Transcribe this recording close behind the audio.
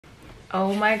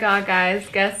Oh my god, guys,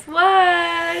 guess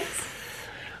what?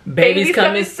 Baby's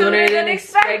coming sooner than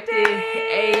expected.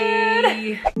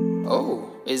 Hey. Oh,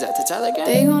 is that the Tyler gang?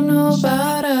 They gon' know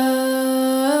about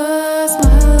us,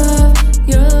 my love,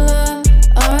 your love,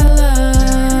 our love.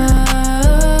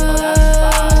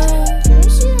 Can we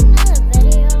shoot another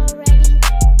video already?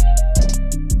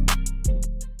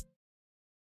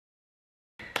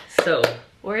 So,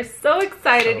 We're so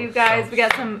excited, you guys. We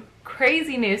got some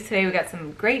crazy news today. We got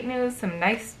some great news, some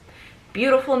nice,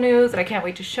 beautiful news that I can't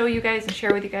wait to show you guys and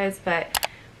share with you guys. But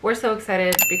we're so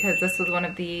excited because this was one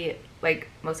of the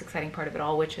most exciting part of it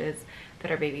all, which is that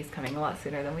our baby's coming a lot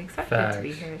sooner than we expected to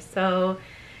be here. So,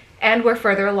 and we're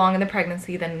further along in the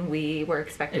pregnancy than we were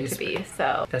expected to be.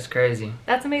 So that's crazy.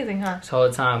 that's amazing, huh? This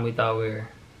whole time we thought we were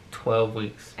 12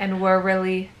 weeks. And we're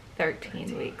really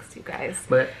 13 weeks, you guys.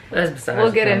 But that's besides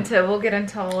We'll get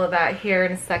into all of that here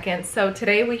in a second. So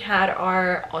today we had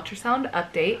our ultrasound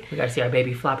update. We got to see our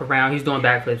baby flop around. He's doing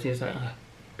backflips. He's like,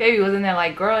 Baby was in there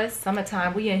like, girl, it's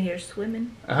summertime. We in here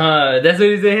swimming. that's what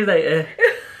he's saying. He's like,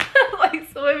 like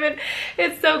swimming.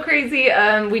 It's so crazy.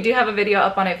 We do have a video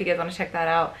up on it if you guys want to check that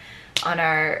out on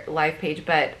our live page.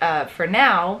 But for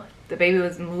now, the baby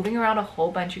was moving around a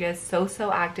whole bunch, you guys. So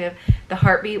active. The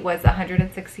heartbeat was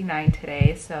 169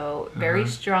 today. So very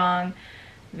strong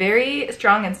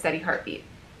and steady heartbeat.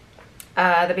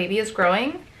 The baby is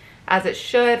growing as it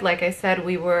should. Like I said,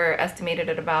 we were estimated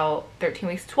at about 13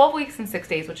 weeks, 12 weeks and 6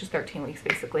 days, which is 13 weeks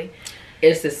basically.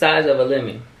 it's the size of a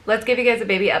lemon. Let's give you guys a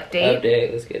baby update.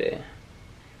 Let's get it.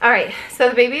 All right, so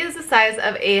the baby is the size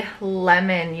of a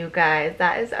lemon, you guys.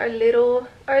 That is our little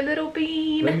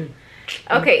bean. Lemon.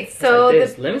 Okay, so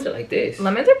like lemons are like this.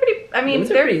 Lemons are pretty, I mean,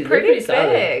 they're pretty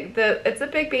solid. big. It's a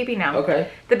big baby now. Okay.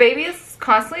 The baby is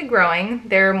constantly growing.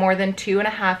 They're more than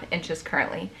 2.5 inches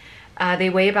currently. They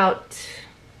weigh about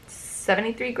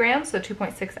 73 grams, so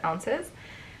 2.6 ounces.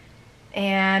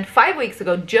 And 5 weeks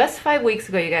ago, just 5 weeks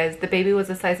ago, you guys, the baby was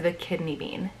the size of a kidney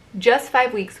bean. Just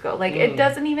 5 weeks ago. Like, it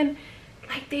doesn't even,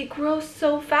 like, they grow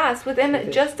so fast.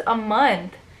 Within just a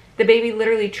month, the baby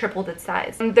literally tripled its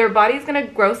size. Their body's gonna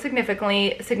grow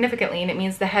significantly, and it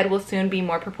means the head will soon be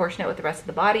more proportionate with the rest of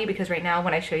the body, because right now,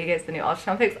 when I show you guys the new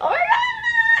ultrasound pics, oh my god,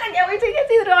 I can't wait to get to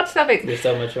see the new ultrasound pics. There's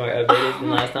so much more updated than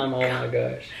last time. Oh my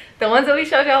gosh. The ones that we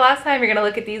showed y'all last time, you're gonna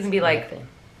look at these and be like,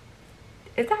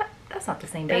 that's not the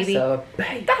same baby.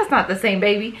 That's not the same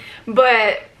baby.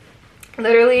 But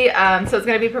literally, so it's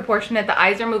going to be proportionate. The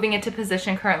eyes are moving into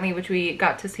position currently, which we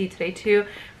got to see today too.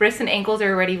 Wrists and ankles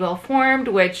are already well formed,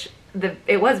 which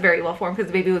it was very well formed because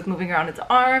the baby was moving around its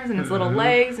arms and its little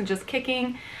legs and just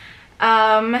kicking.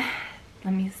 Let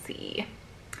me see.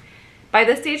 By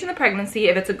this stage in the pregnancy,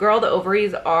 if it's a girl, the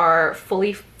ovaries are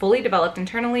fully developed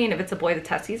internally, and if it's a boy, the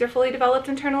testes are fully developed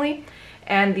internally,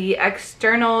 and the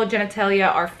external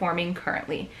genitalia are forming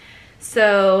currently.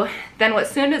 So then what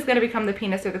soon is going to become the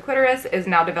penis or the clitoris is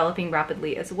now developing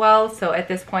rapidly as well. So at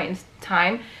this point in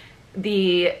time,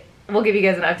 we'll give you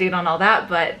guys an update on all that,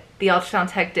 but the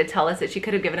ultrasound tech did tell us that she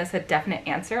could have given us a definite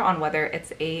answer on whether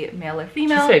it's a male or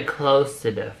female. She said close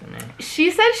to definite. She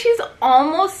said she's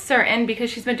almost certain because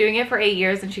she's been doing it for 8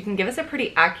 years and she can give us a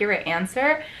pretty accurate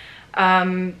answer.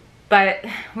 But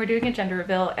we're doing a gender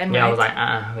reveal, and yeah, I was like,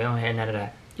 we don't have none of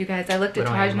that. You guys, I looked at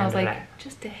Taj and I was like,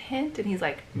 just a hint, and he's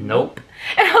like, nope.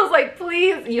 And I was like,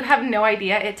 please, you have no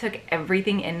idea. It took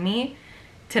everything in me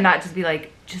to not just be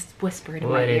like, just whisper it in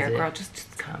my ear, girl.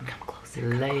 Just come closer.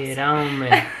 Lay it on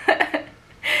me.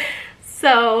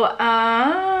 So,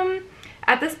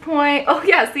 at this point,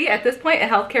 at this point, a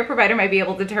healthcare provider might be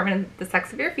able to determine the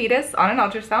sex of your fetus on an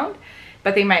ultrasound,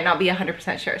 but they might not be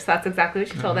 100% sure. So that's exactly what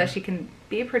she told us. She can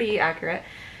be pretty accurate.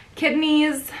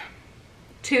 Kidneys,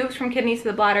 tubes from kidneys to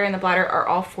the bladder and the bladder are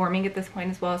all forming at this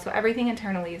point as well. So everything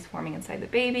internally is forming inside the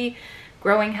baby,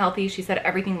 growing healthy. She said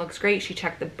everything looks great. She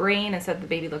checked the brain and said the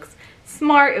baby looks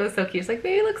smart. It was so cute. She's like,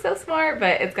 baby looks so smart,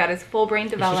 but it's got his full brain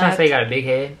developed. She's trying to say he got a big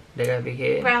head. They got a big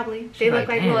head. Probably. They look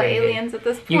like little aliens at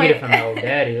this point. You get it from my old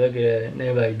daddy. Look at it. And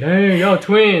they're like, dang, y'all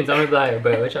twins. I'm gonna be like,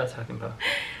 bro, what y'all talking about?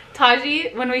 Taji,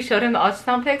 when we showed him the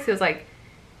ultrasound pics, he was like,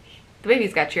 the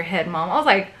baby's got your head, mom. I was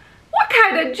like, what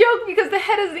kind of joke? Because the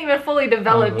head isn't even fully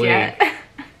developed yet.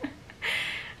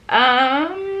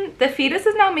 The fetus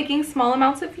is now making small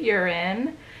amounts of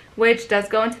urine, which does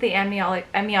go into the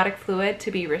amniotic fluid to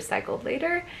be recycled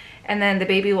later. And then the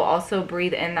baby will also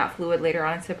breathe in that fluid later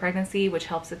on into pregnancy, which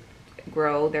helps it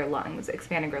grow their lungs,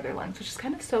 expand and grow their lungs, which is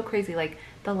kind of so crazy. Like,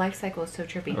 the life cycle is so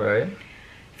trippy. Right.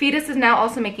 Fetus is now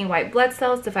also making white blood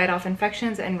cells to fight off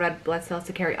infections and red blood cells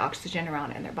to carry oxygen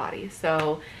around in their body.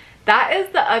 So that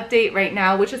is the update right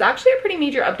now, which is actually a pretty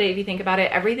major update if you think about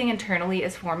it. Everything internally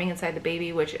is forming inside the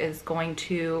baby, which is going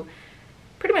to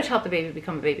pretty much help the baby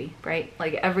become a baby, right?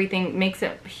 Like everything makes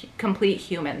it complete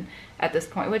human at this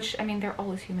point, which I mean, they're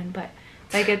always human, but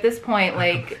like at this point,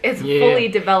 like it's fully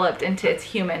developed into its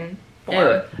human form.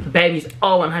 Yeah, baby's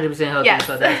all 100% healthy, Yes.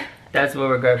 so that's what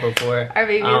we're grateful for. Our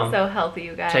baby is so healthy,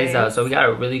 you guys. Check this out. So we got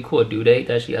a really cool due date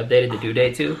that she updated the due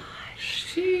date to.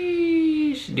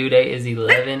 Sheesh. Due date is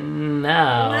 11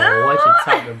 now. No. What you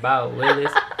talking about,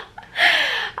 Willis?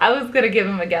 I was gonna give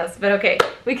him a guess, but okay,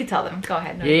 we could tell them. Go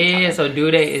ahead. No, Yeah, so due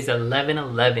date is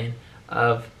 11/11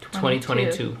 of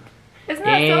 2022. Isn't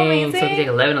that so amazing? So if you take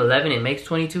 11/11, it makes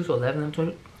 22. So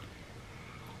 11/20.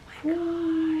 Oh my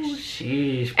gosh.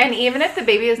 Sheesh. And even if the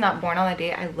baby is not born on that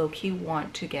date, I low-key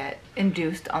want to get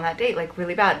induced on that date, like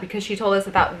really bad, because she told us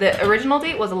that the original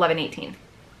date was 11/18.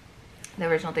 The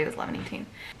original date was 11/18.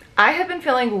 I have been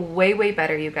feeling way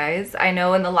better, you guys. I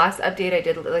know in the last update I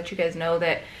did let you guys know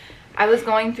that I was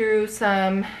going through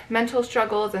some mental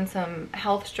struggles and some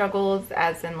health struggles,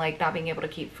 as in like not being able to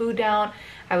keep food down.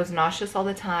 I was nauseous all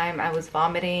the time. I was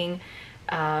vomiting.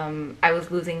 I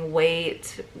was losing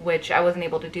weight, which I wasn't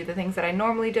able to do the things that I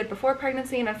normally did before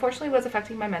pregnancy, and unfortunately was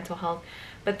affecting my mental health.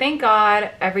 But thank God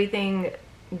everything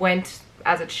went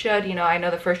as it should. You know, I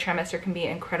know the first trimester can be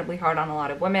incredibly hard on a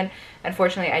lot of women.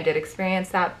 Unfortunately, I did experience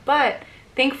that, but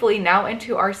thankfully now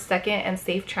into our second and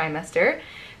safe trimester,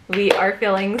 we are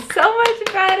feeling so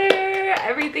much better.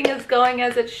 Everything is going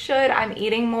as it should. I'm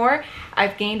eating more.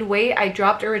 I've gained weight. I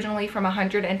dropped originally from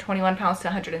 121 pounds to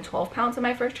 112 pounds in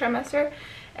my first trimester.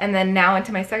 And then now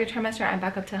into my second trimester, I'm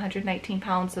back up to 119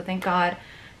 pounds. So thank God,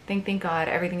 thank God,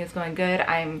 everything is going good.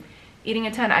 I'm eating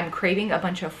a ton. I'm craving a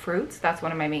bunch of fruits. That's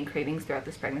one of my main cravings throughout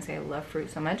this pregnancy. I love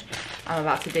fruit so much. I'm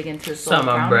about to dig into this little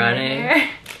brown right here.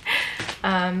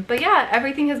 But yeah,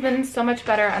 everything has been so much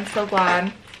better. I'm so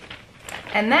glad.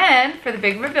 And then for the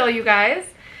big reveal, you guys,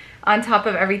 on top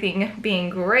of everything being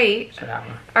great,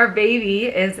 our baby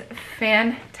is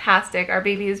fantastic. Our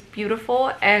baby is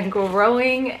beautiful and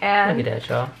growing, and look at that,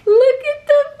 y'all. Look at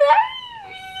the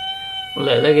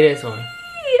baby. Look at this one.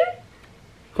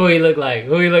 Who he look like?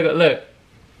 Who he look like? Look.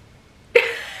 Wait,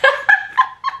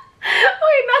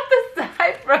 not the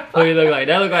side, bro. Who he look like?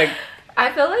 That look like.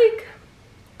 I feel like.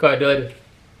 Go ahead, do it.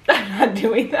 I'm not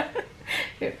doing that.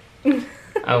 Here.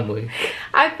 I'm weak.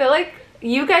 I feel like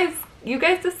you guys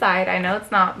decide. I know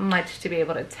it's not much to be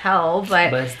able to tell,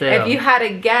 but still, if you had a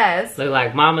guess, look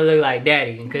like mama, look like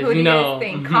daddy, because who do you know.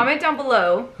 Guys think? Comment down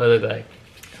below. Who look like?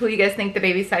 Who you guys think the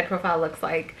baby side profile looks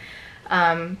like?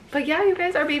 But yeah, you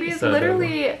guys, our baby is so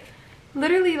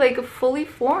literally like fully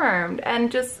formed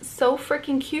and just so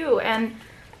freaking cute and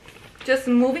just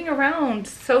moving around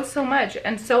so much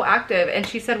and so active. And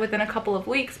she said within a couple of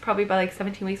weeks, probably by like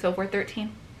 17 weeks, over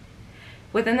 13.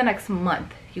 Within the next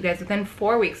month, you guys, within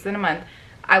 4 weeks, within a month,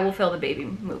 I will feel the baby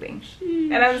moving.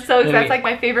 And I'm so excited. That's like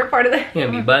my favorite part of the... He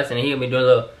gonna be busting and he gonna be doing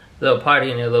a little party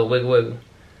and a little wiggle.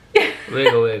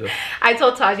 Wiggle. I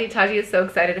told Taji is so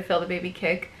excited to feel the baby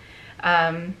kick.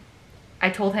 I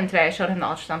told him today, I showed him the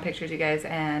ultrasound pictures, you guys,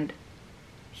 and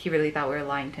he really thought we were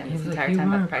lying to him this entire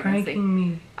time of pregnancy.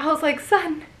 Me. I was like,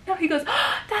 son, no, he goes,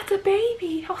 oh, that's a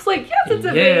baby. I was like, yes, it's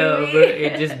a baby. Yeah, but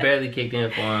it just barely kicked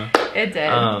in for him. It did,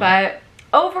 but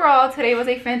overall, today was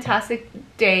a fantastic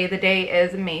day. The day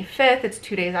is May 5th. It's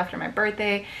 2 days after my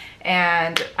birthday,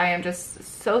 and I am just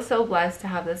so blessed to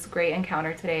have this great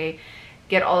encounter today,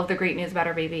 get all of the great news about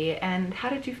our baby. And how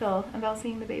did you feel about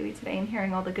seeing the baby today and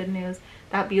hearing all the good news?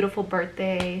 That beautiful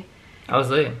birthday. I was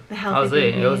lit. I was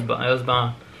lit. It was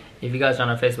bomb. If you guys are on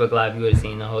our Facebook Live, you would have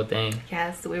seen the whole thing.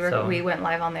 Yes, we went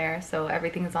live on there, so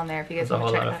everything is on there if you guys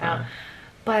want to check that out.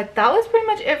 But that was pretty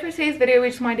much it for today's video. We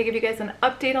just wanted to give you guys an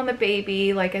update on the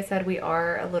baby. Like I said, we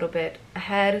are a little bit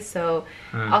ahead, so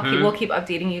we'll keep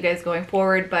updating you guys going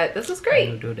forward. But this was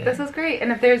great. This was great.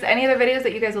 And if there's any other videos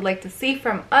that you guys would like to see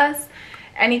from us,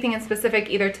 anything in specific,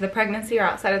 either to the pregnancy or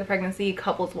outside of the pregnancy,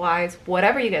 couples wise,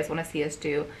 whatever you guys want to see us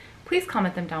do, please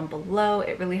comment them down below.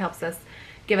 It really helps us,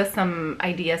 give us some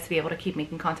ideas to be able to keep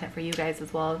making content for you guys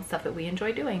as well, and stuff that we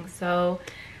enjoy doing. So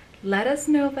let us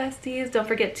know, besties. Don't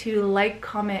forget to like,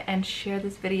 comment, and share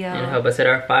this video. And help us hit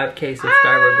our 5K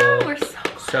subscriber goal. We're so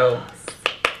close. So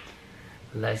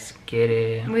let's get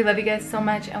it. We love you guys so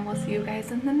much, and we'll see you guys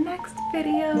in the next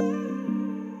video.